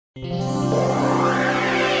Good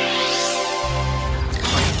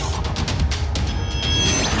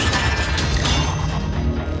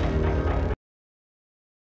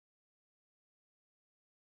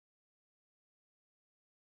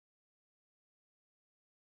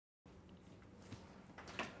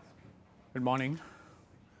morning.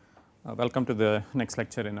 Welcome to the next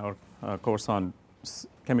lecture in our course on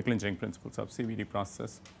chemical engineering principles of CVD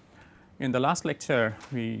process. In the last lecture,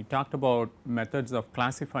 we talked about methods of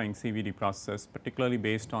classifying CVD process, particularly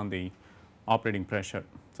based on the operating pressure.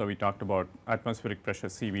 So, we talked about atmospheric pressure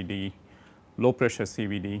CVD, low pressure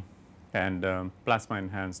CVD and plasma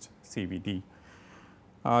enhanced CVD.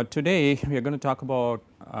 Today, we are going to talk about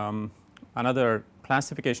another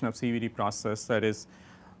classification of CVD process, that is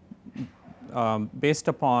based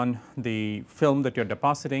upon the film that you are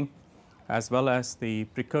depositing as well as the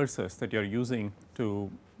precursors that you are using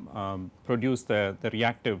to produce the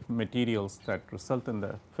reactive materials that result in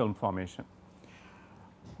the film formation.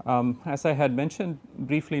 As I had mentioned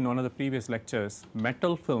briefly in one of the previous lectures,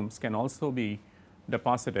 metal films can also be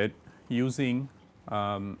deposited using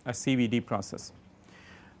a CVD process.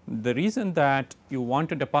 The reason that you want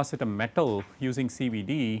to deposit a metal using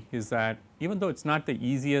CVD is that even though it is not the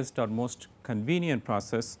easiest or most convenient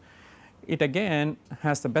process, it again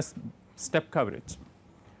has the best step coverage.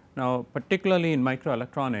 Now, particularly in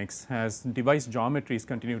microelectronics, as device geometries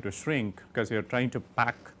continue to shrink because you are trying to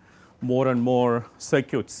pack more and more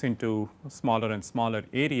circuits into smaller and smaller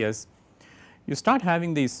areas, you start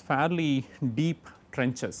having these fairly deep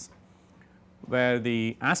trenches where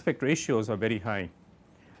the aspect ratios are very high.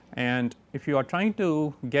 And if you are trying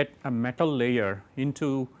to get a metal layer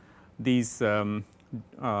into these the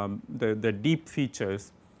deep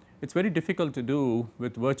features, it is very difficult to do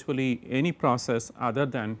with virtually any process other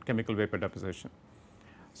than chemical vapor deposition.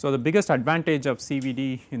 So, the biggest advantage of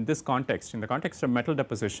CVD in this context, in the context of metal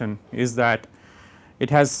deposition, is that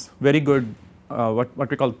it has very good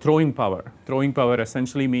what we call throwing power. Throwing power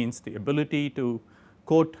essentially means the ability to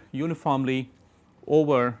coat uniformly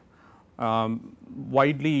over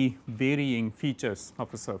widely varying features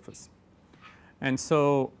of a surface. And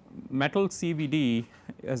so, metal CVD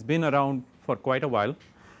has been around for quite a while.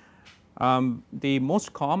 The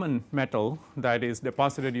most common metal that is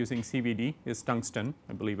deposited using CVD is tungsten.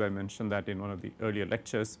 I believe I mentioned that in one of the earlier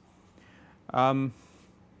lectures. Now,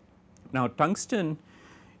 tungsten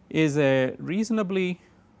is a reasonably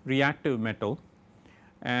reactive metal,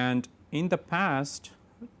 and in the past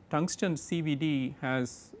tungsten CVD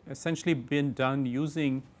has essentially been done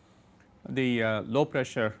using the low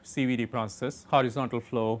pressure CVD process, horizontal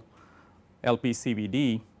flow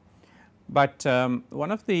LPCVD. But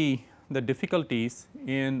one of the difficulties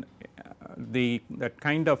in that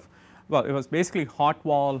kind of, well, it was basically hot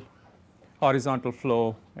wall horizontal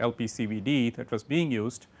flow LPCVD that was being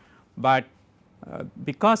used, but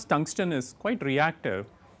because tungsten is quite reactive,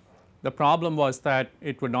 the problem was that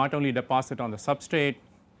it would not only deposit on the substrate,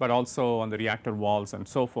 but also on the reactor walls and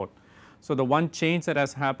so forth. So, the one change that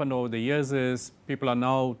has happened over the years is people are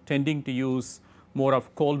now tending to use more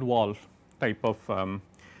of cold wall type of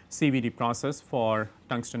CVD process for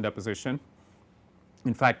tungsten deposition.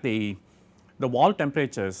 In fact, the wall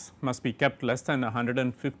temperatures must be kept less than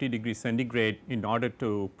 150 degrees centigrade in order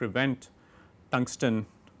to prevent tungsten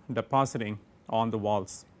depositing on the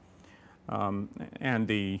walls and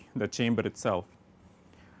the chamber itself.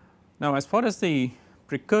 Now, as far as the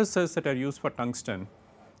precursors that are used for tungsten,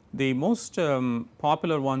 the most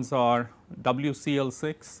popular ones are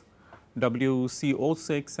WCl6,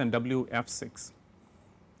 WCO6 and WF6.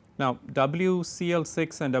 Now,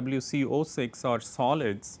 WCl6 and WCO6 are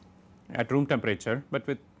solids at room temperature, but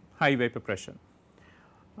with high vapor pressure.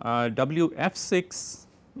 WF6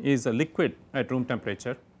 is a liquid at room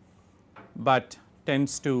temperature, but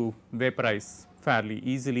tends to vaporize fairly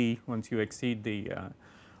easily once you exceed the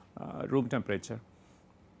room temperature.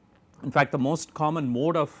 In fact, the most common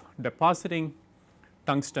mode of depositing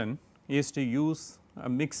tungsten is to use a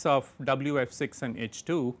mix of WF6 and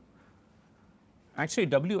H2. Actually,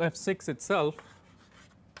 WF6 itself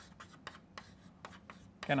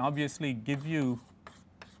can obviously give you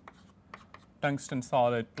tungsten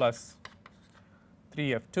solid plus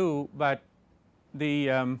 3F2, but the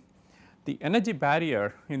energy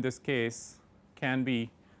barrier in this case can be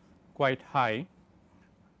quite high.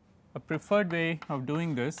 A preferred way of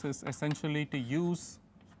doing this is essentially to use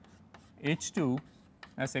H2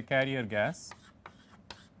 as a carrier gas,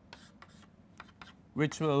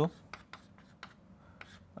 which will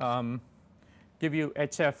give you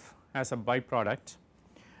HF as a byproduct.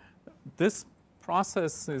 This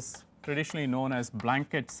process is traditionally known as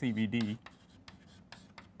blanket CVD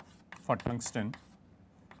for tungsten.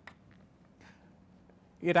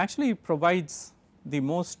 it actually provides the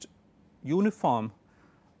most uniform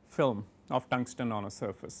film of tungsten on a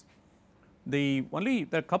surface. There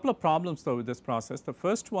are a couple of problems though with this process. The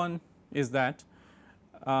first one is that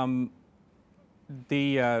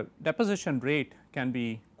the deposition rate can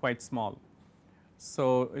be quite small.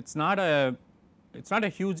 So, it is not a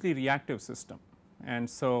hugely reactive system, and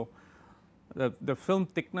so the film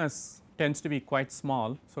thickness tends to be quite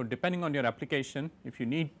small. So, depending on your application, if you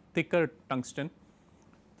need thicker tungsten,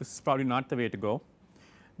 this is probably not the way to go.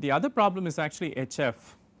 The other problem is actually HF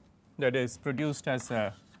that is produced as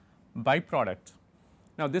a byproduct.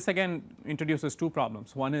 Now, this again introduces two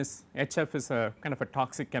problems. One is HF is a kind of a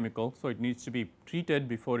toxic chemical, so it needs to be treated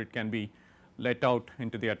before it can be let out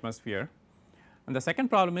into the atmosphere. And the second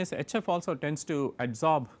problem is HF also tends to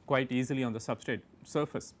adsorb quite easily on the substrate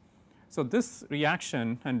surface. So, this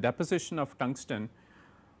reaction and deposition of tungsten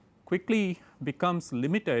quickly becomes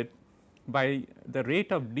limited by the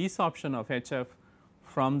rate of desorption of HF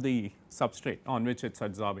from the substrate on which it is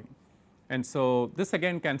adsorbing. And so, this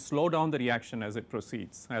again can slow down the reaction as it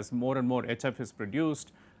proceeds, as more and more HF is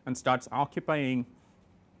produced and starts occupying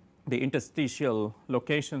the interstitial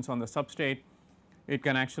locations on the substrate. It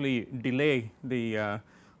can actually delay the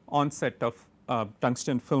onset of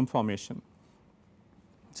tungsten film formation.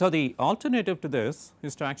 So, the alternative to this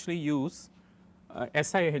is to actually use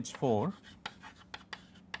SiH4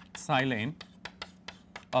 silane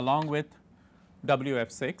along with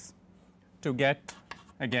WF6 to get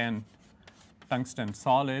again tungsten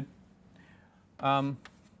solid. The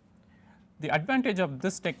advantage of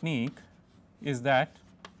this technique is that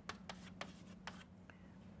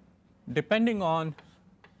depending on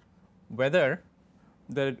whether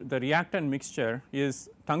the reactant mixture is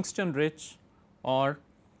tungsten rich or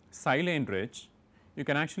silane rich, you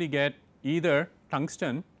can actually get either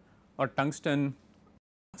tungsten or tungsten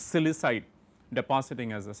silicide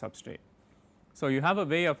depositing as a substrate. So, you have a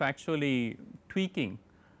way of actually tweaking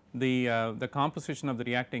the composition of the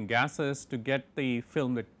reacting gases to get the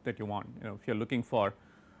film that you want. You know, if you are looking for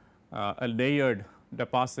a layered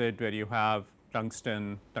deposit where you have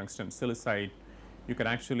tungsten silicide, you can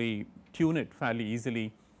actually tune it fairly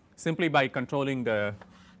easily simply by controlling the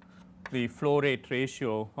flow rate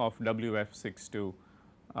ratio of WF6 to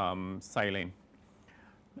silane.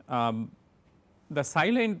 The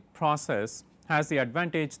silane process has the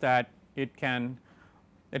advantage that it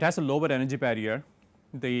has a lower energy barrier.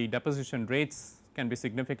 The deposition rates can be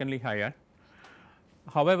significantly higher.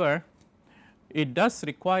 However, it does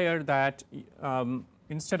require that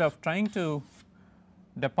instead of trying to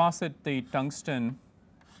deposit the tungsten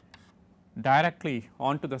directly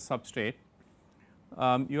onto the substrate,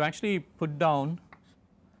 you actually put down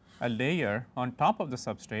a layer on top of the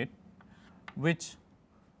substrate which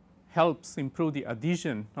helps improve the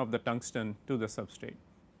adhesion of the tungsten to the substrate.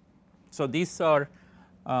 So, these are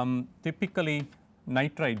typically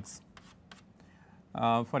nitrides.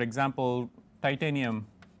 For example, titanium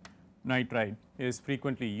nitride is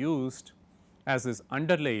frequently used as this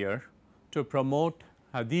underlayer to promote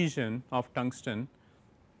adhesion of tungsten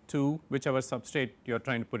to whichever substrate you are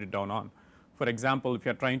trying to put it down on. For example, if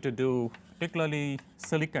you are trying to do particularly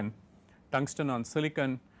silicon, tungsten on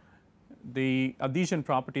silicon, the adhesion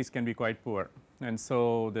properties can be quite poor, and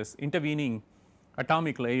so this intervening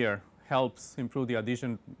atomic layer helps improve the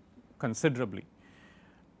adhesion considerably.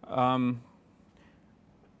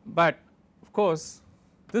 But of course,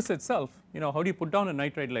 this itself, how do you put down a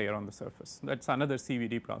nitride layer on the surface? That is another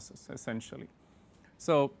CVD process essentially.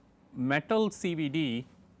 So, metal CVD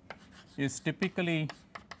is typically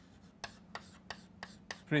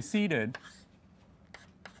preceded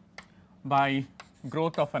by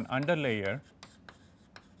growth of an underlayer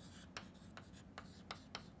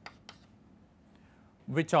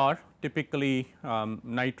which are typically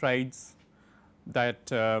nitrides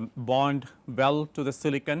that bond well to the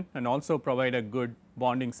silicon and also provide a good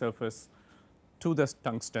bonding surface to the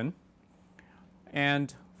tungsten.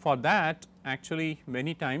 And for that, actually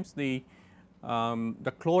many times the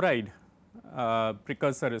chloride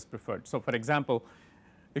precursor is preferred. So, for example,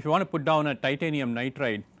 if you want to put down a titanium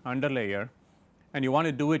nitride underlayer and you want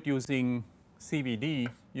to do it using CVD,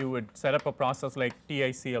 you would set up a process like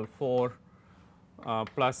TiCl4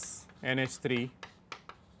 plus NH3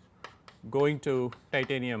 going to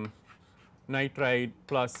titanium nitride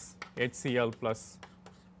plus HCl plus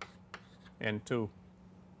N2.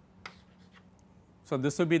 So,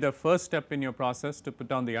 this would be the first step in your process to put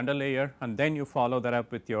down the underlayer, and then you follow that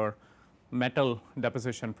up with your metal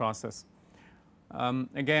deposition process.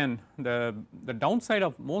 Again, the downside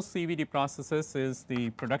of most CVD processes is the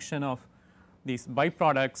production of these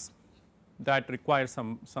byproducts that require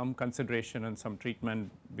some consideration and some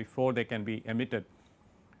treatment before they can be emitted.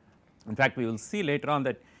 In fact, we will see later on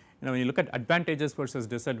that when you look at advantages versus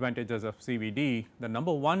disadvantages of CVD, the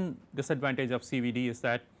number one disadvantage of CVD is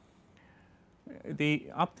that the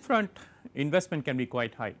upfront investment can be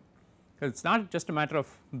quite high. It is not just a matter of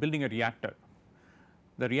building a reactor.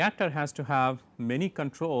 The reactor has to have many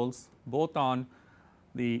controls both on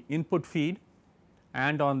the input feed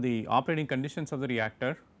and on the operating conditions of the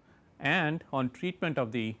reactor and on treatment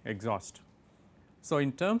of the exhaust. So,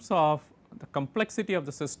 in terms of the complexity of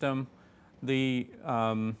the system, the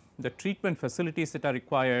treatment facilities that are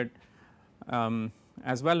required,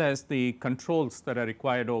 as well as the controls that are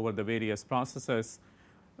required over the various processes,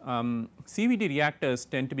 CVD reactors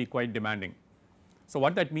tend to be quite demanding. So,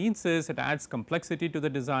 what that means is it adds complexity to the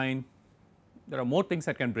design. There are more things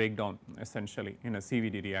that can break down essentially in a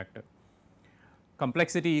CVD reactor.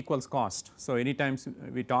 Complexity equals cost. So, anytime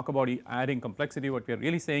we talk about adding complexity, what we are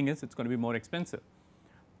really saying is it is going to be more expensive.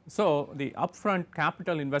 So, the upfront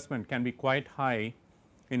capital investment can be quite high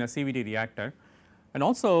in a CVD reactor, and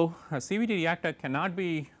also a CVD reactor cannot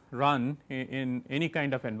be run in any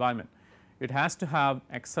kind of environment. It has to have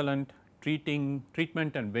excellent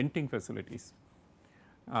treatment and venting facilities.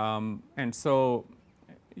 And so,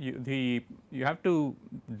 you have to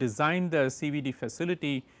design the CVD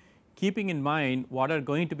facility keeping in mind what are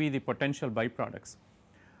going to be the potential byproducts.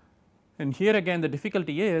 And here again the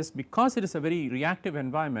difficulty is, because it is a very reactive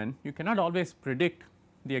environment, you cannot always predict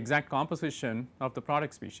the exact composition of the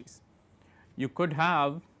product species. You could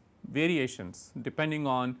have variations depending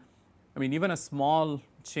on, even a small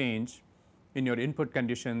change in your input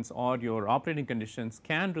conditions or your operating conditions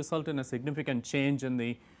can result in a significant change in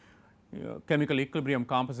the chemical equilibrium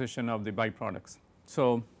composition of the byproducts.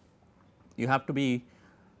 So, you have to be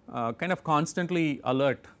kind of constantly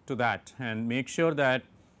alert to that and make sure that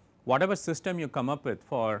whatever system you come up with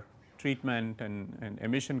for treatment and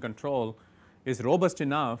emission control is robust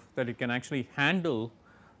enough that it can actually handle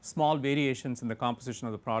small variations in the composition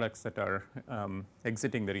of the products that are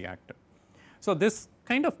exiting the reactor. So, this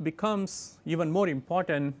kind of becomes even more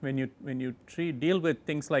important when you deal with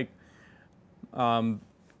things like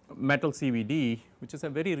metal CVD, which is a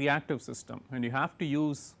very reactive system, and you have to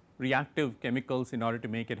use reactive chemicals in order to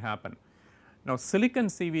make it happen. Now, silicon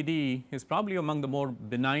CVD is probably among the more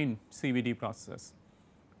benign CVD processes.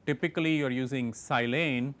 Typically, you are using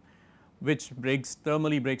silane, which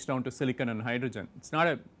thermally breaks down to silicon and hydrogen. It is not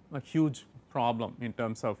a huge problem in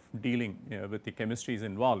terms of dealing with the chemistries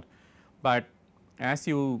involved, but as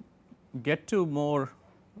you get to more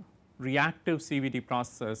reactive CVD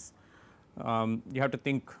processes, you have to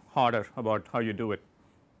think harder about how you do it.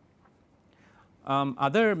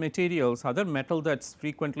 Other materials, other metal that is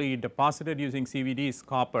frequently deposited using CVD is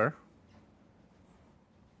copper.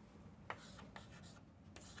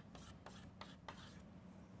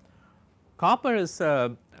 Copper is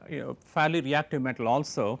a fairly reactive metal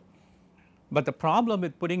also, but the problem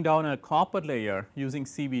with putting down a copper layer using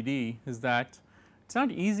CVD is that it is not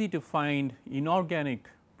easy to find inorganic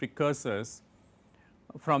precursors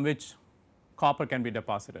from which copper can be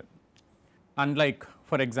deposited. Unlike,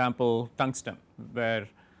 for example, tungsten, where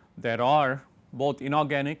there are both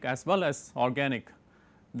inorganic as well as organic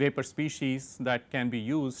vapor species that can be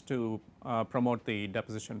used to promote the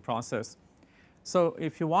deposition process. So,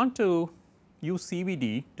 if you want to use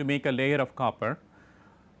CVD to make a layer of copper,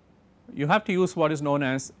 you have to use what is known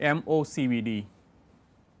as MOCVD.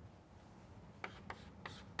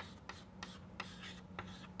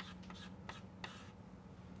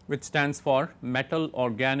 Which stands for metal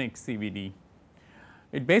organic CVD.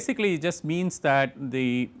 It basically just means that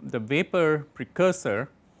the vapor precursor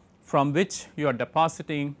from which you are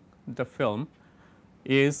depositing the film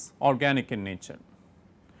is organic in nature.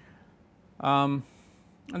 And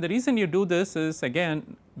the reason you do this is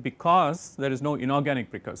again because there is no inorganic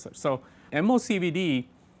precursor. So, MOCVD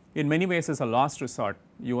in many ways is a last resort.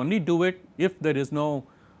 You only do it if there is no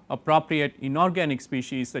appropriate inorganic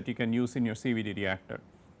species that you can use in your CVD reactor.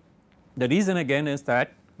 The reason again is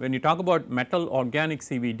that when you talk about metal organic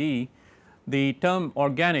CVD, the term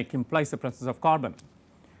organic implies the presence of carbon.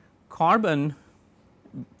 Carbon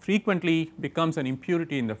frequently becomes an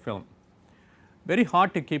impurity in the film, very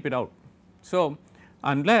hard to keep it out. So,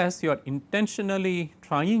 unless you are intentionally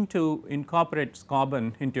trying to incorporate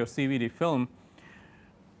carbon into your CVD film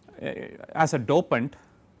as a dopant,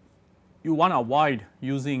 you want to avoid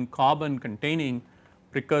using carbon containing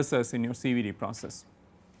precursors in your CVD process,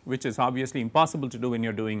 which is obviously impossible to do when you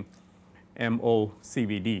are doing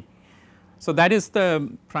MOCVD. So, that is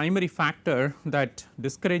the primary factor that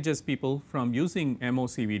discourages people from using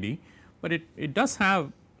MOCVD, but it does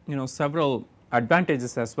have several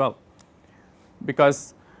advantages as well,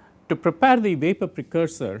 because to prepare the vapor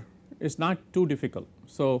precursor is not too difficult.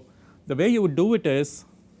 So, the way you would do it is,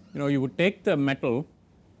 you would take the metal,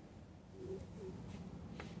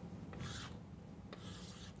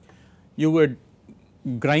 you would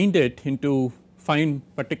grind it into fine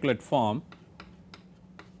particulate form.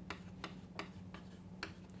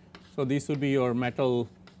 So, these would be your metal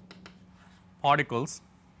particles,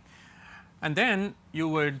 and then you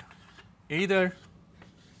would either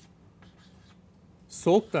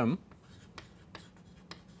soak them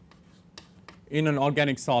in an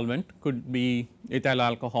organic solvent, could be ethyl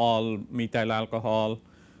alcohol, methyl alcohol,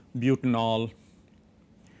 butanol,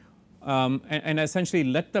 and essentially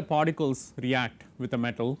let the particles react with the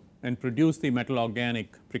metal and produce the metal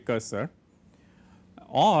organic precursor,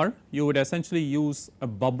 or you would essentially use a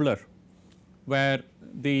bubbler where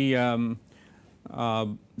the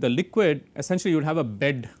liquid, essentially you would have a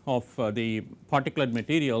bed of the particulate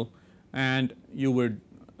material, and you would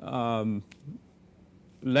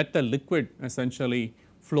let the liquid essentially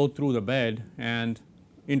flow through the bed and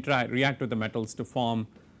react with the metals to form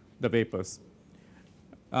the vapors.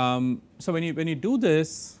 So, when you do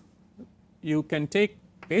this, you can take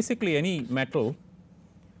basically any metal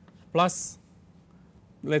plus,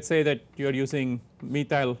 let us say that you are using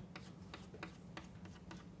methyl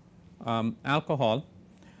alcohol,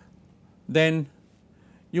 then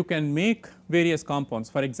you can make various compounds.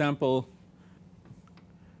 For example,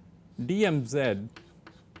 DMZ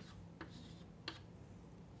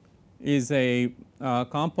is a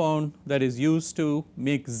compound that is used to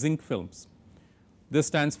make zinc films. This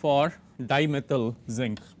stands for dimethyl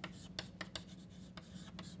zinc.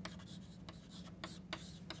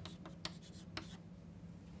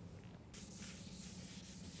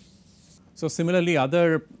 So, similarly,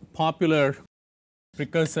 other popular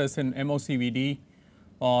precursors in MOCVD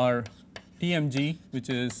are TMG, which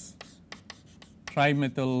is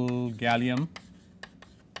trimethyl gallium,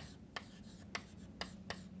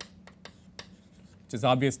 which is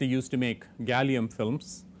obviously used to make gallium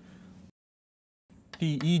films.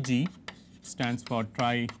 TEG stands for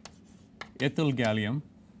triethyl gallium.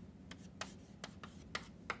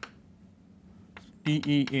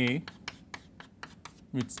 TEA,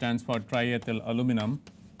 which stands for triethyl aluminum.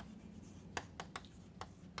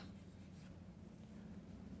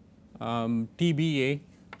 TBA,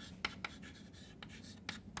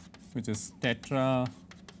 which is tetra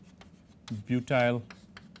butyl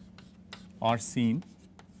arsine.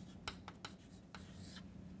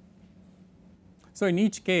 So, in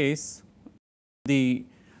each case,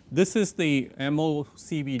 this is the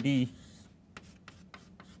MOCVD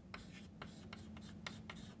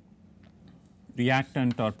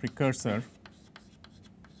reactant or precursor.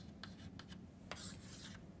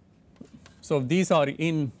 So, these are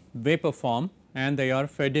in vapor form and they are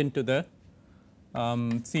fed into the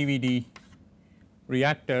CVD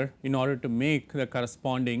reactor in order to make the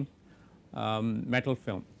corresponding metal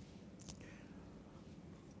film.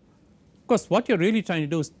 Of course, what you are really trying to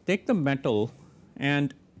do is take the metal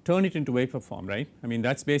and turn it into vapor form, right. I mean,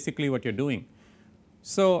 that is basically what you are doing.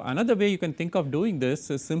 So, another way you can think of doing this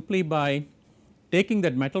is simply by taking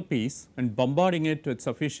that metal piece and bombarding it with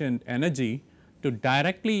sufficient energy to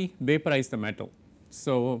directly vaporize the metal.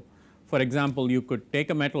 So, for example, you could take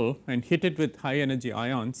a metal and hit it with high energy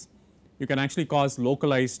ions. You can actually cause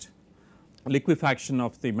localized liquefaction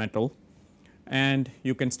of the metal, and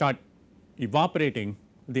you can start evaporating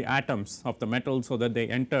the atoms of the metal so that they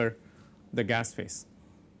enter the gas phase.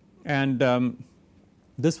 And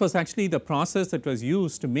this was actually the process that was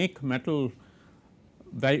used to make metal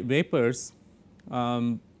vapors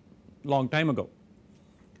long time ago.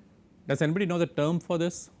 Does anybody know the term for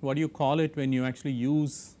this? What do you call it when you actually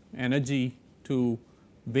use energy to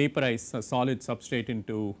vaporize a solid substrate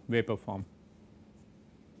into vapor form?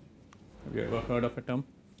 Have you ever heard of a term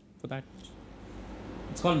for that?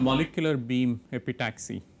 It is called molecular beam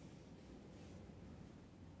epitaxy.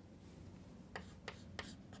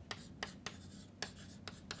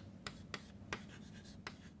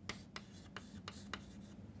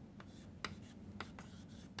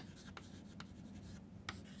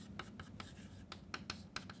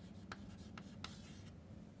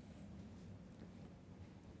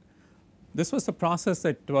 This was a process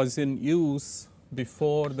that was in use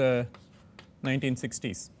before the 1960s.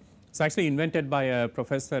 It is actually invented by a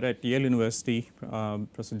professor at Yale University,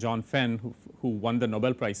 Professor John Fenn, who won the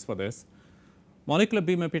Nobel Prize for this. Molecular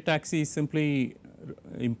beam epitaxy simply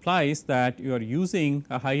implies that you are using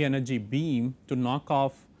a high energy beam to knock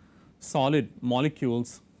off solid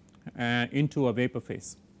molecules into a vapor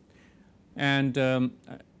phase. And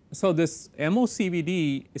so this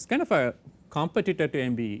MOCVD is kind of a competitor to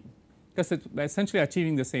MBE, because it's essentially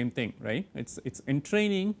achieving the same thing, right. It's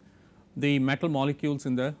entraining the metal molecules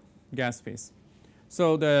in the gas phase.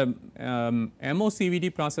 So the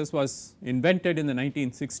MOCVD process was invented in the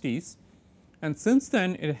 1960s, and since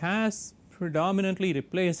then it has predominantly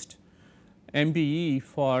replaced MBE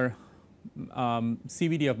for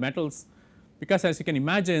CVD of metals, because as you can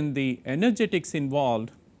imagine, the energetics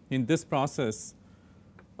involved in this process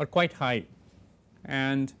are quite high,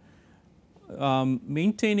 and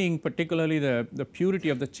maintaining particularly the purity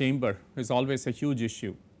of the chamber is always a huge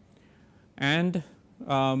issue. And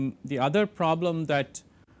the other problem that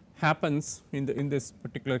happens in this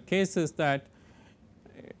particular case is that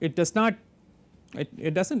it does not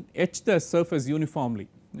it doesn't etch the surface uniformly.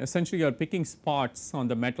 Essentially you are picking spots on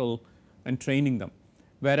the metal and training them,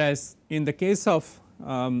 whereas in the case of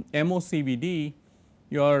MOCVD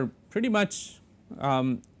you are pretty much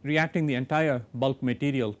reacting the entire bulk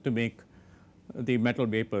material to make the metal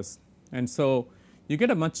vapors, and so you get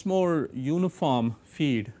a much more uniform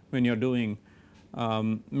feed when you are doing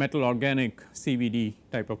metal organic CVD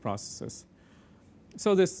type of processes.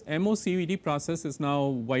 So this MOCVD process is now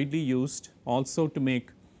widely used also to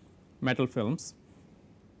make metal films.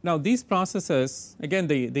 Now these processes, again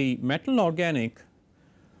the metal organic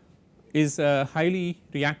is a highly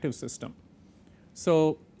reactive system.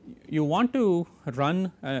 So you want to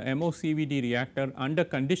run a MOCVD reactor under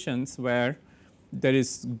conditions where there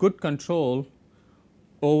is good control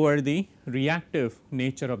over the reactive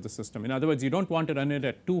nature of the system. In other words, you do not want to run it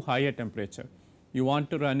at too high a temperature. You want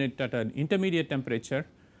to run it at an intermediate temperature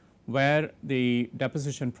where the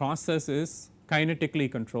deposition process is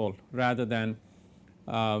kinetically controlled rather than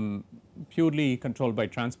purely controlled by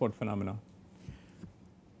transport phenomena.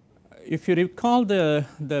 If you recall the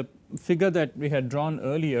figure that we had drawn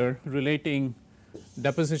earlier relating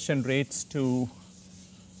deposition rates to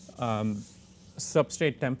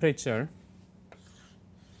substrate temperature,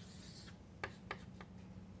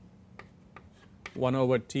 1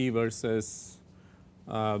 over T versus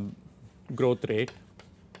growth rate.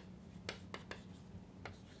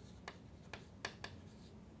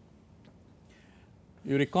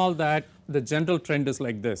 You recall that the general trend is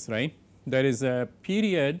like this, right. There is a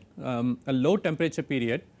period, a low temperature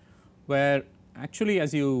period, where actually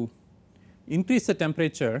as you increase the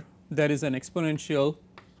temperature there is an exponential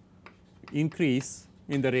increase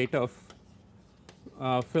in the rate of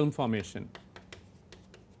film formation.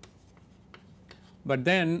 But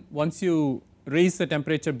then once you raise the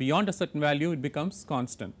temperature beyond a certain value, it becomes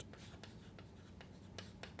constant.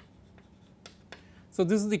 So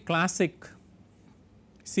this is the classic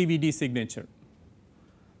CVD signature.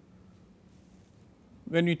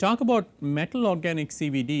 When we talk about metal organic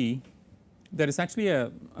CVD, there is actually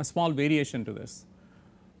a small variation to this,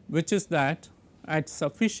 which is that at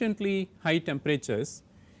sufficiently high temperatures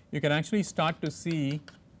you can actually start to see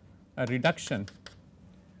a reduction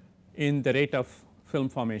in the rate of film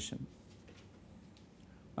formation.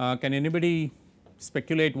 Can anybody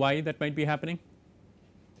speculate why that might be happening?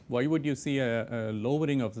 Why would you see a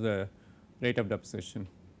lowering of the rate of deposition?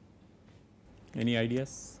 Any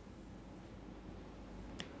ideas?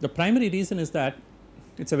 The primary reason is that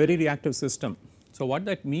it is a very reactive system. So what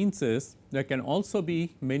that means is there can also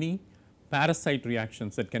be many parasite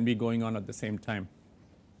reactions that can be going on at the same time.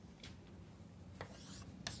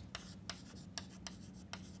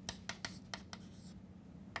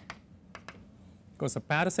 Because a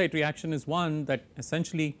parasite reaction is one that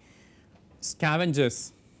essentially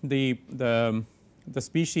scavenges the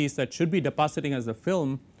species that should be depositing as a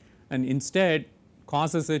film and instead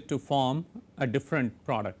causes it to form a different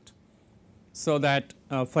product. So that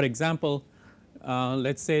for example,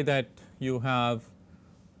 let us say that you have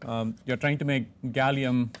you are trying to make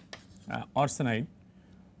gallium arsenide,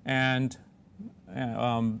 and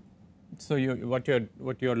so what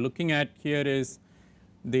you are looking at here is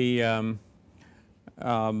the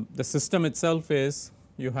system itself is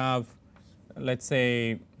you have, let us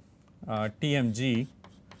say TMG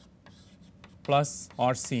plus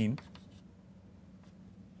arsine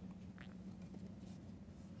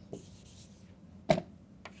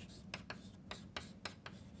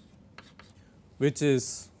which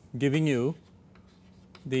is giving you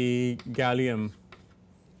the gallium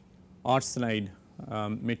arsenide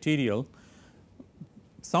material.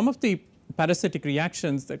 Some of the parasitic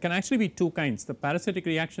reactions, there can actually be two kinds. The parasitic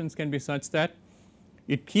reactions can be such that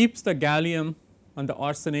it keeps the gallium and the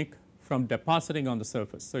arsenic from depositing on the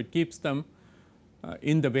surface. So it keeps them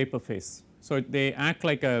in the vapor phase. So they act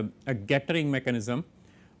like a gettering mechanism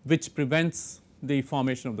which prevents the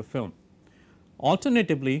formation of the film.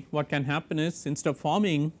 Alternatively, what can happen is instead of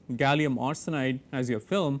forming gallium arsenide as your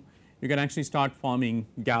film, you can actually start forming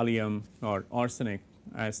gallium or arsenic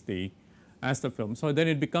as the film. So, then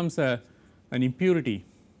it becomes an impurity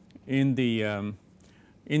in the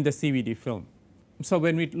CVD film. So,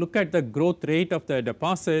 when we look at the growth rate of the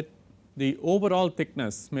deposit, the overall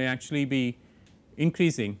thickness may actually be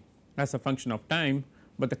increasing as a function of time,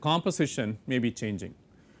 but the composition may be changing.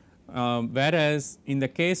 Whereas, in the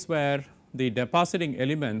case where the depositing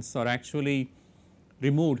elements are actually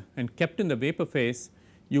removed and kept in the vapor phase,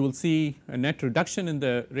 you will see a net reduction in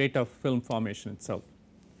the rate of film formation itself.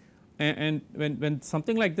 And when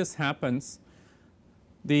something like this happens,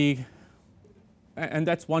 and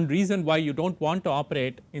that is one reason why you do not want to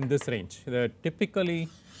operate in this range. Typically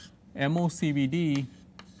MOCVD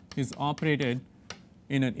is operated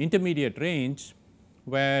in an intermediate range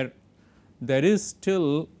where there is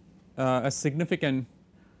still a significant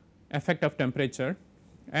effect of temperature,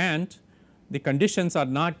 and the conditions are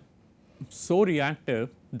not so reactive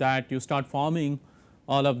that you start forming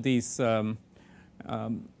all of these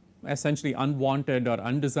essentially unwanted or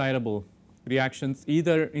undesirable reactions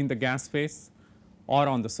either in the gas phase or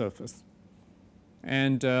on the surface.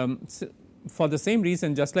 And for the same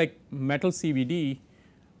reason, just like metal CVD,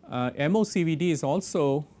 MOCVD is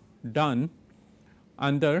also done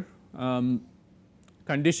under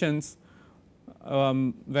conditions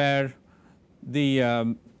where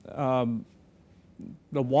the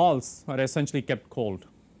walls are essentially kept cold.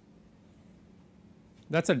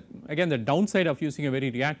 That is again the downside of using a very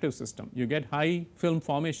reactive system. You get high film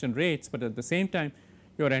formation rates, but at the same time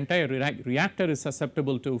your entire reactor is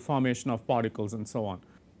susceptible to formation of particles and so on.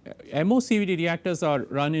 MOCVD reactors are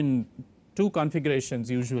run in two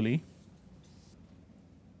configurations usually.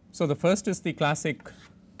 So, the first is the classic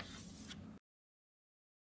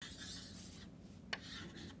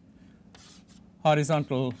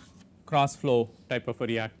horizontal cross flow type of a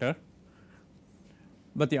reactor,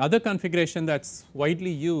 but the other configuration that is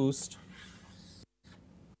widely used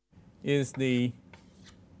is the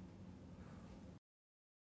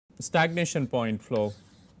stagnation point flow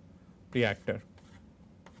reactor.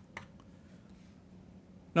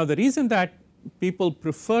 Now, the reason that people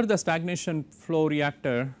prefer the stagnation flow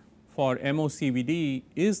reactor for MOCVD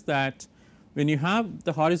is that when you have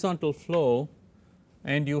the horizontal flow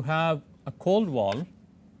and you have a cold wall,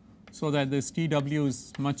 so that this TW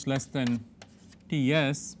is much less than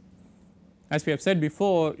TS, as we have said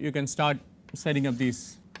before, you can start setting up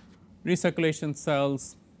these recirculation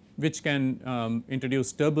cells which can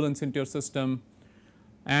introduce turbulence into your system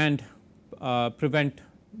and prevent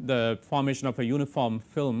the formation of a uniform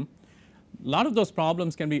film. A lot of those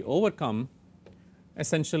problems can be overcome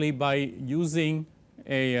essentially by using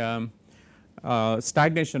a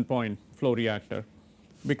stagnation point flow reactor,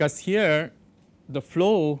 because here the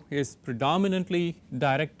flow is predominantly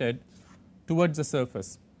directed towards the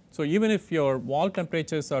surface. So, even if your wall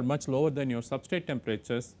temperatures are much lower than your substrate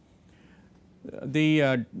temperatures,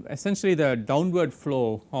 the essentially the downward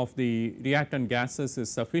flow of the reactant gases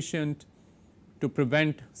is sufficient to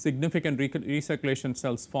prevent significant recirculation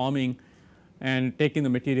cells forming and taking the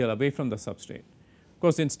material away from the substrate. Of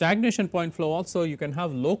course, in stagnation point flow also you can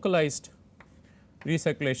have localized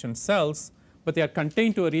recirculation cells, but they are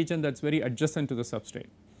contained to a region that is very adjacent to the substrate.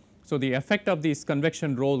 So, the effect of these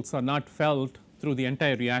convection rolls are not felt through the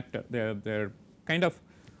entire reactor. They are kind of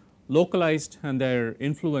localized, and their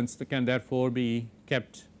influence can therefore be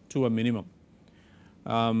kept to a minimum.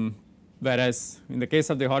 Whereas, in the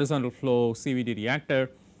case of the horizontal flow CVD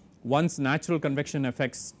reactor, once natural convection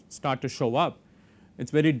effects start to show up, it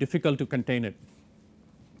is very difficult to contain it.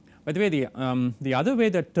 By the way, the other way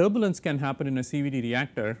that turbulence can happen in a CVD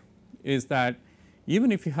reactor is that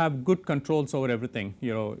even if you have good controls over everything,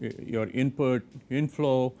 your input,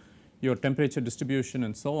 inflow, your temperature distribution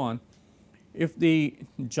and so on, if the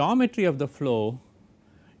geometry of the flow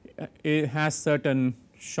it has certain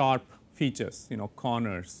sharp features,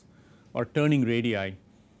 corners or turning radii,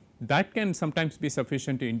 that can sometimes be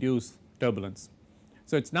sufficient to induce turbulence.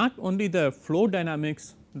 So, it is not only the flow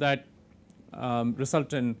dynamics that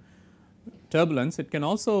result in turbulence, it can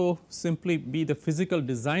also simply be the physical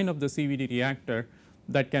design of the CVD reactor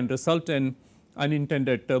that can result in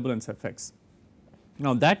unintended turbulence effects.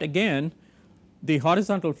 Now, that again the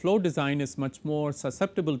horizontal flow design is much more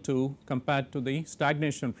susceptible to compared to the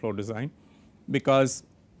stagnation flow design, because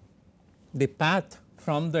the path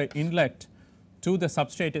from the inlet to the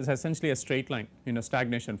substrate is essentially a straight line in a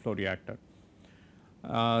stagnation flow reactor.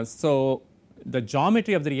 So, the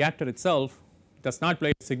geometry of the reactor itself does not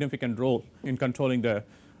play a significant role in controlling the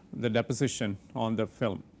deposition on the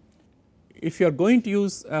film. if you are going to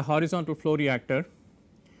use a horizontal flow reactor,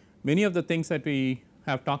 many of the things that we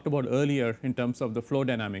have talked about earlier in terms of the flow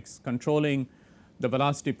dynamics, controlling the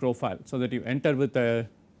velocity profile, so that you enter with a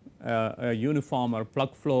uniform or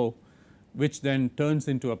plug flow, which then turns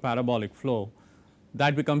into a parabolic flow,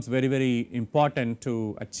 that becomes very, very important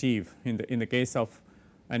to achieve in the case of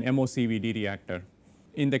an MOCVD reactor.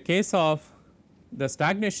 In the case of the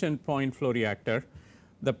stagnation point flow reactor,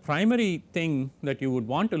 the primary thing that you would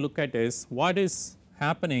want to look at is what is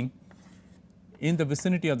happening in the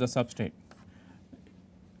vicinity of the substrate.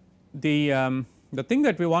 The thing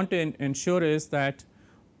that we want to ensure is that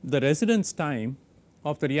the residence time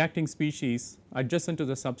of the reacting species adjacent to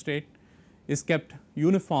the substrate is kept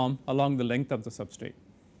uniform along the length of the substrate.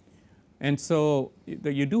 And so,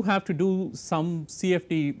 you do have to do some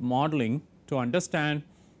CFD modeling to understand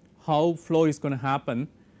how flow is going to happen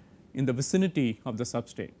in the vicinity of the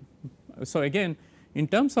substrate. So, again, in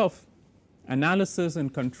terms of analysis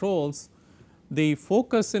and controls, the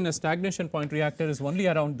focus in a stagnation point reactor is only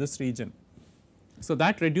around this region. So,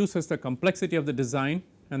 that reduces the complexity of the design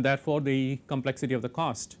and therefore, the complexity of the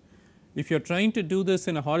cost. If you are trying to do this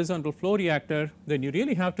in a horizontal flow reactor, then you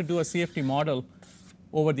really have to do a CFD model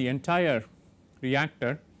over the entire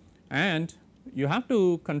reactor, and you have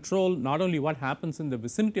to control not only what happens in the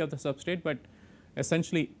vicinity of the substrate, but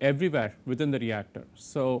essentially everywhere within the reactor.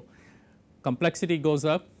 So, complexity goes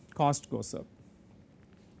up, cost goes up.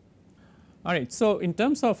 All right. So, in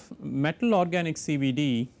terms of metal organic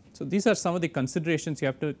CVD, so these are some of the considerations you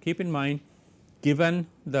have to keep in mind given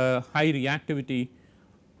the high reactivity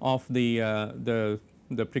of the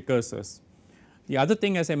precursors. The other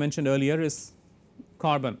thing, as I mentioned earlier, is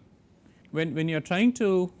carbon. When you are trying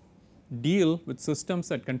to deal with systems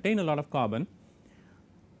that contain a lot of carbon,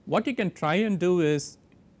 what you can try and do is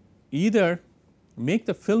either make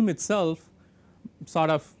the film itself sort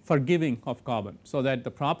of forgiving of carbon, so that the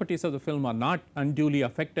properties of the film are not unduly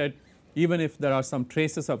affected even if there are some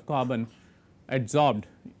traces of carbon adsorbed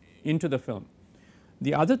into the film.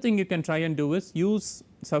 The other thing you can try and do is use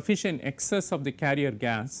sufficient excess of the carrier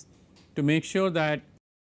gas to make sure that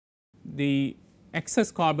the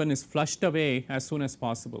excess carbon is flushed away as soon as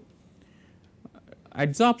possible.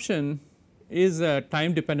 Adsorption is a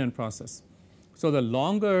time dependent process. So, the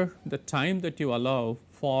longer the time that you allow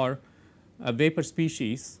for a vapor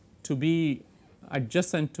species to be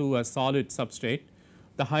adjacent to a solid substrate,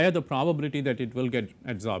 the higher the probability that it will get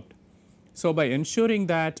adsorbed. So, by ensuring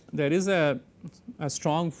that there is a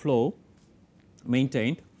strong flow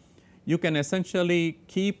maintained, you can essentially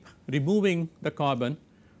keep removing the carbon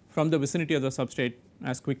from the vicinity of the substrate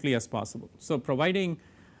as quickly as possible. So, providing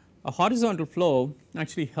a horizontal flow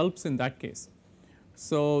actually helps in that case.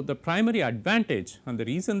 So, the primary advantage and the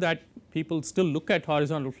reason that people still look at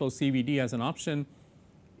horizontal flow CVD as an option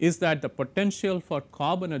is that the potential for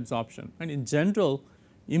carbon adsorption and in general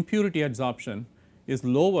impurity adsorption is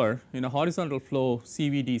lower in a horizontal flow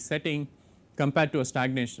CVD setting compared to a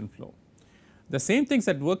stagnation flow. The same things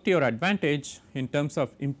that work to your advantage in terms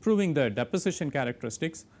of improving the deposition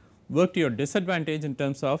characteristics work to your disadvantage in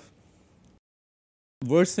terms of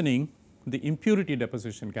worsening the impurity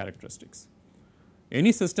deposition characteristics.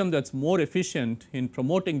 Any system that is more efficient in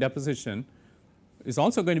promoting deposition is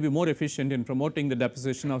also going to be more efficient in promoting the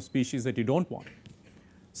deposition of species that you do not want.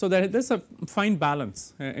 So, there is a fine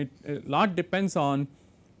balance. A lot depends on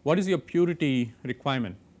what is your purity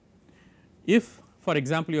requirement. If, for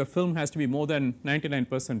example, your film has to be more than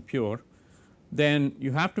 99% pure, then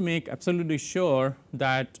you have to make absolutely sure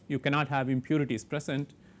that you cannot have impurities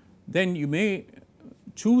present. Then you may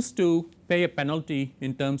choose to pay a penalty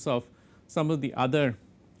in terms of some of the other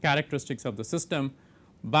characteristics of the system,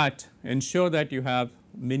 but ensure that you have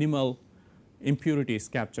minimal impurities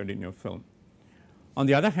captured in your film. On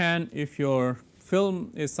the other hand, if your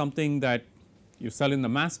film is something that you sell in the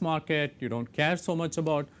mass market, you do not care so much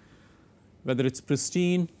about whether it is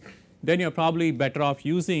pristine, then you are probably better off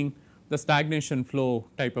using the stagnation flow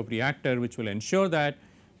type of reactor, which will ensure that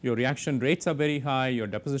your reaction rates are very high, your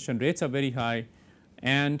deposition rates are very high,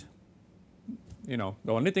 and the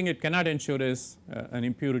only thing it cannot ensure is an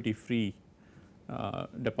impurity free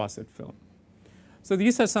deposit film. So,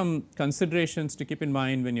 these are some considerations to keep in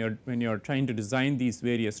mind when you are trying to design these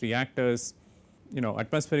various reactors.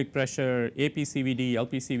 Atmospheric pressure, APCVD,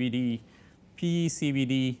 LPCVD,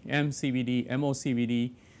 PECVD, MCVD,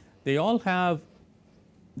 MOCVD, they all have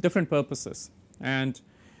different purposes, and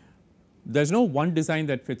there is no one design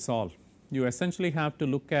that fits all. You essentially have to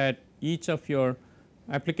look at each of your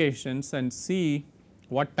applications and see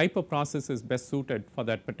what type of process is best suited for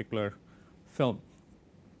that particular film.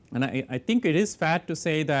 And I think it is fair to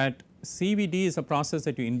say that CVD is a process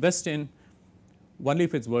that you invest in only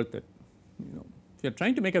if it is worth it. If you are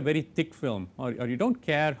trying to make a very thick film, or you do not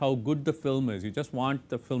care how good the film is, you just want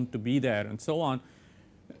the film to be there and so on,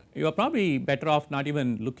 you are probably better off not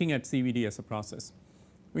even looking at CVD as a process.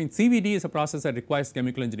 I mean, CVD is a process that requires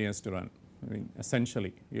chemical engineers to run. I mean,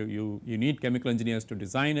 essentially you need chemical engineers to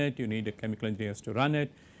design it, you need chemical engineers to run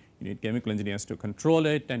it, you need chemical engineers to control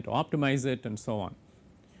it and to optimize it and so on.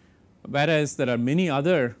 Whereas there are many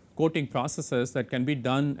other coating processes that can be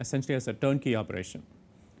done essentially as a turnkey operation,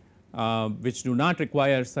 which do not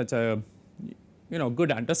require such a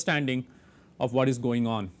good understanding of what is going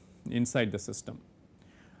on inside the system.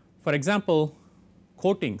 For example,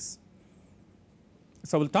 coatings.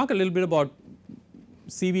 So, we will talk a little bit about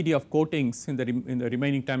CVD of coatings in the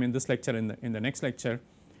remaining time in this lecture, in the next lecture.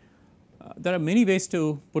 There are many ways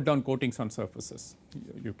to put down coatings on surfaces.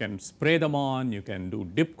 You can spray them on, you can do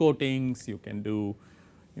dip coatings, you can do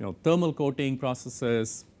thermal coating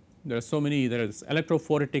processes. There are so many. There is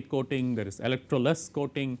electrophoretic coating, there is electroless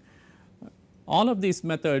coating. All of these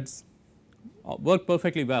methods work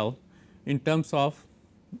perfectly well in terms of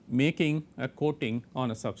making a coating on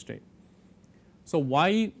a substrate. So,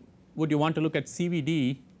 why would you want to look at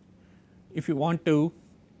CVD if you want to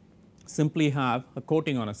simply have a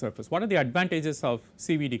coating on a surface? What are the advantages of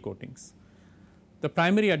CVD coatings? The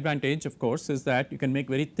primary advantage, of course, is that you can make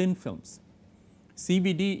very thin films.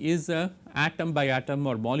 CVD is a atom by atom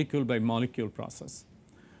or molecule by molecule process.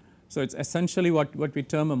 So, it is essentially what we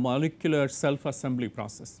term a molecular self assembly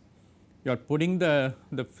process. You are putting the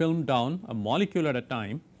film down a molecule at a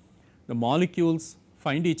time, the molecules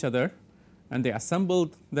find each other and they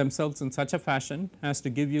assemble themselves in such a fashion as to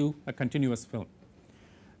give you a continuous film,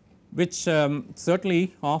 which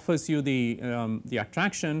certainly offers you the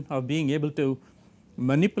attraction of being able to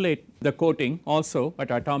manipulate the coating also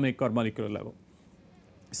at atomic or molecular level.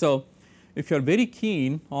 So, if you are very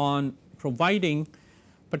keen on providing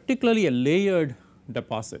particularly a layered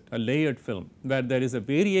deposit, a layered film where there is a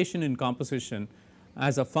variation in composition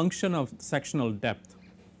as a function of sectional depth,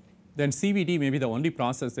 then CVD may be the only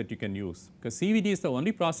process that you can use, because CVD is the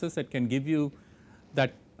only process that can give you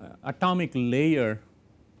that atomic layer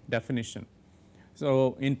definition.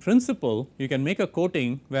 So, in principle you can make a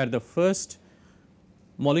coating where the first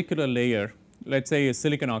molecular layer, let us say, is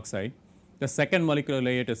silicon oxide, the second molecular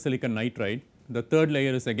layer is silicon nitride, the third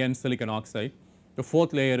layer is again silicon oxide, the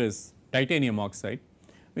fourth layer is titanium oxide.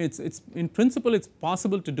 It's in principle it is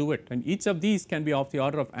possible to do it, and each of these can be of the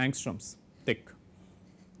order of angstroms thick.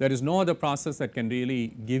 There is no other process that can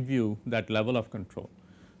really give you that level of control.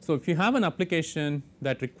 So, if you have an application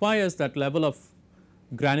that requires that level of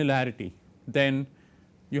granularity, then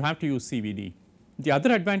you have to use CVD. The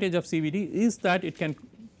other advantage of CVD is that it can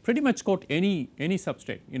pretty much coat any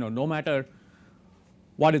substrate, no matter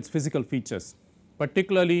what its physical features,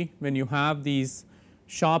 particularly when you have these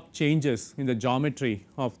sharp changes in the geometry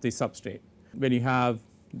of the substrate, when you have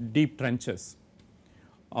deep trenches,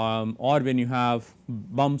 or when you have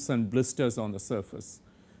bumps and blisters on the surface.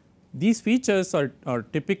 These features are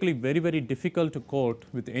typically very difficult to coat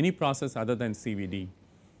with any process other than CVD.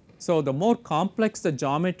 So, the more complex the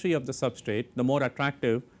geometry of the substrate, the more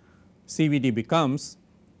attractive CVD becomes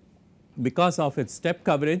because of its step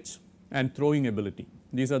coverage and throwing ability.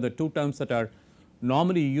 These are the two terms that are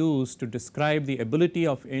normally used to describe the ability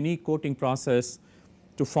of any coating process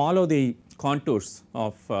to follow the contours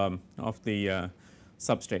of the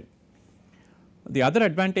substrate. The other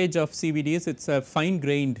advantage of CVD is it is a fine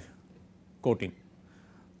grained coating,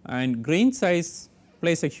 and grain size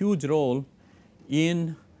plays a huge role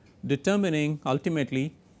in determining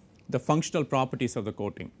ultimately the functional properties of the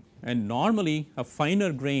coating, and normally a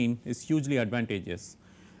finer grain is hugely advantageous.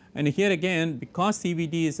 And here again, because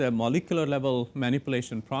CVD is a molecular level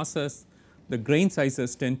manipulation process, the grain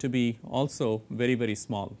sizes tend to be also very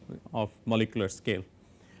small of molecular scale.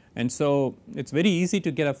 And so, it is very easy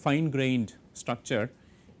to get a fine grained structure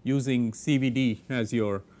using CVD as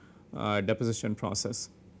your deposition process.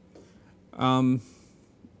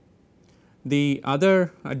 The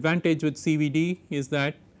other advantage with CVD is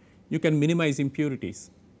that you can minimize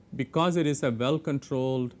impurities. Because it is a well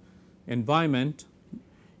controlled environment,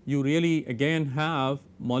 you really again have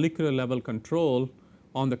molecular level control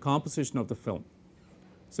on the composition of the film.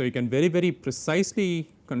 So, you can very precisely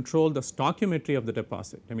control the stoichiometry of the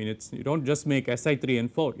deposit. I mean, you do not just make Si3 and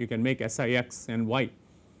 4, you can make SIX and Y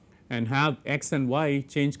and have X and Y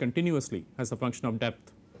change continuously as a function of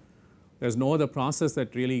depth. There is no other process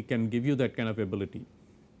that really can give you that kind of ability,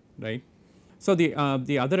 right. So, the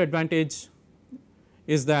other advantage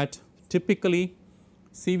is that typically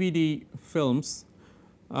CVD films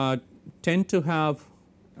tend to have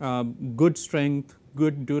good strength,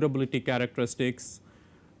 good durability characteristics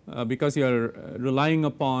because you are relying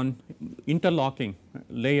upon interlocking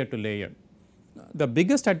layer to layer. The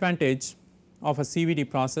biggest advantage of a CVD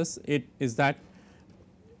process is that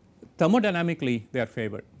thermodynamically they are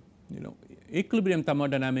favored. Equilibrium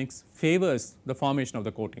thermodynamics favors the formation of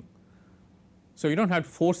the coating. So, you do not have to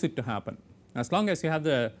force it to happen. As long as you have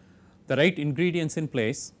the right ingredients in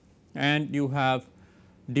place and you have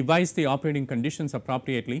devised the operating conditions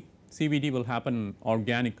appropriately, CVD will happen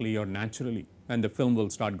organically or naturally and the film will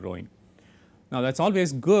start growing. Now, that is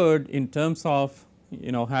always good in terms of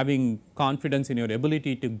having confidence in your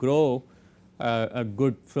ability to grow a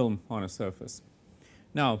good film on a surface.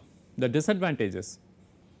 Now, the disadvantages,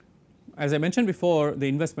 as I mentioned before, the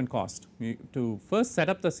investment cost to first set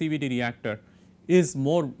up the CVD reactor is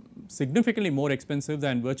significantly more expensive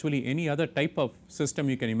than virtually any other type of system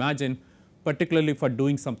you can imagine, particularly for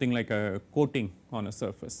doing something like a coating on a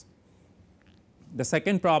surface. The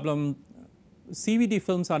second problem, CVD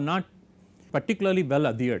films are not particularly well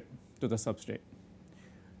adhered to the substrate,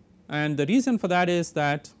 and the reason for that is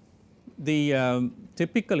that the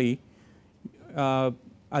typically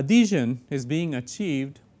adhesion is being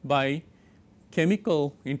achieved by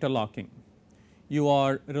chemical interlocking. You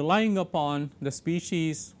are relying upon the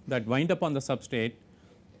species that wind up on the substrate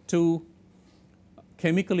to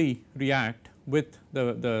chemically react with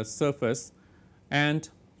the surface and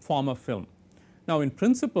form a film. Now, in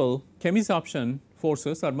principle, chemisorption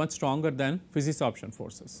forces are much stronger than physisorption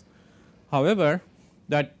forces. However,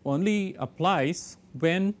 that only applies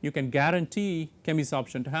when you can guarantee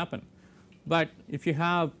chemisorption to happen. But if you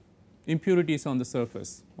have impurities on the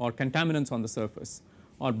surface or contaminants on the surface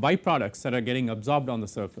or byproducts that are getting absorbed on the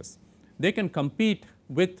surface, they can compete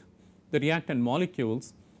with the reactant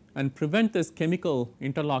molecules and prevent this chemical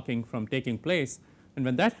interlocking from taking place. And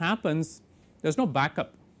when that happens, there is no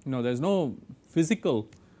backup, there is no physical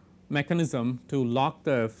mechanism to lock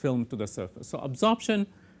the film to the surface. So, absorption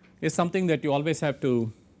is something that you always have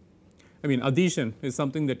to, adhesion is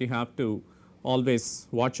something that you have to always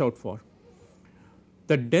watch out for.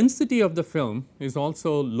 The density of the film is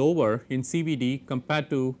also lower in CVD compared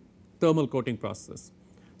to thermal coating processes.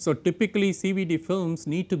 So, typically CVD films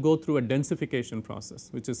need to go through a densification process,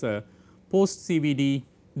 which is a post CVD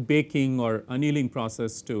baking or annealing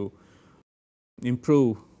process to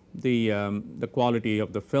improve the quality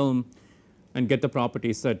of the film and get the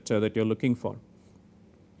properties that you are looking for.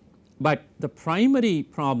 But the primary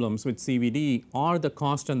problems with CVD are the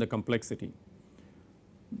cost and the complexity.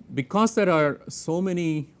 Because there are so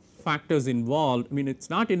many factors involved, it is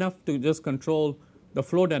not enough to just control the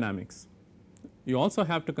flow dynamics. You also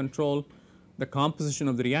have to control the composition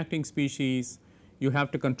of the reacting species, you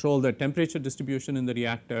have to control the temperature distribution in the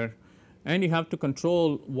reactor, and you have to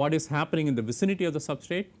control what is happening in the vicinity of the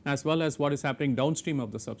substrate as well as what is happening downstream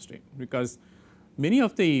of the substrate. Because many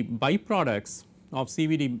of the byproducts of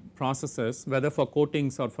CVD processes, whether for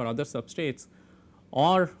coatings or for other substrates,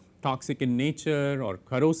 are toxic in nature or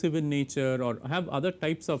corrosive in nature or have other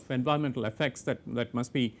types of environmental effects that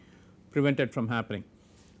must be prevented from happening.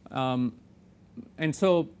 And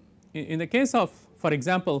so, in the case of, for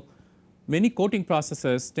example, many coating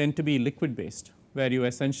processes tend to be liquid based, where you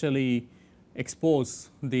essentially expose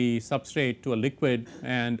the substrate to a liquid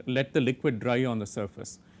and let the liquid dry on the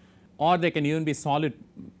surface, or they can even be solid.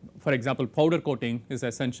 For example, powder coating is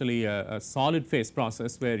essentially a solid phase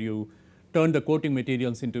process where you turn the coating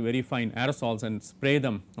materials into very fine aerosols and spray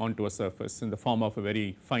them onto a surface in the form of a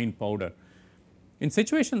very fine powder. In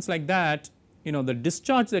situations like that, the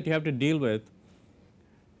discharge that you have to deal with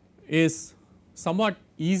is somewhat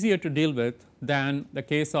easier to deal with than the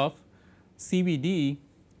case of CVD,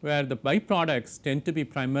 where the byproducts tend to be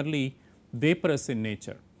primarily vaporous in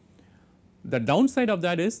nature. The downside of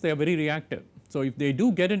that is they are very reactive. So, if they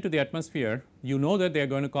do get into the atmosphere, that they are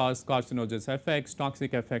going to cause carcinogenous effects,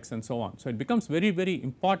 toxic effects and so on. So, it becomes very, very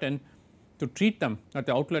important to treat them at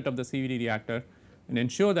the outlet of the CVD reactor and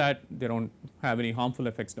ensure that they do not have any harmful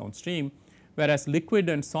effects downstream, whereas liquid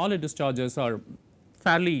and solid discharges are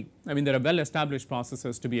fairly, there are well established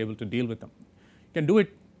processes to be able to deal with them. You can do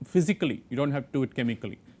it physically, you do not have to do it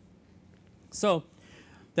chemically. So,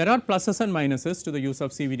 there are pluses and minuses to the use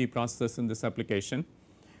of CVD processes in this application.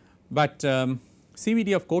 But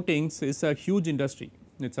CVD of coatings is a huge industry.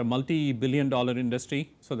 It is a multi-billion-dollar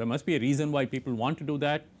industry. So, there must be a reason why people want to do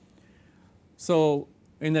that. So,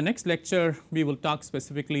 in the next lecture, we will talk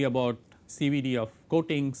specifically about CVD of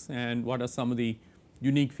coatings and what are some of the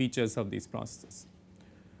unique features of these processes.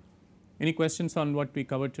 Any questions on what we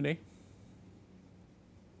covered today?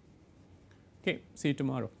 Okay, see you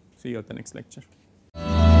tomorrow. See you at the next lecture.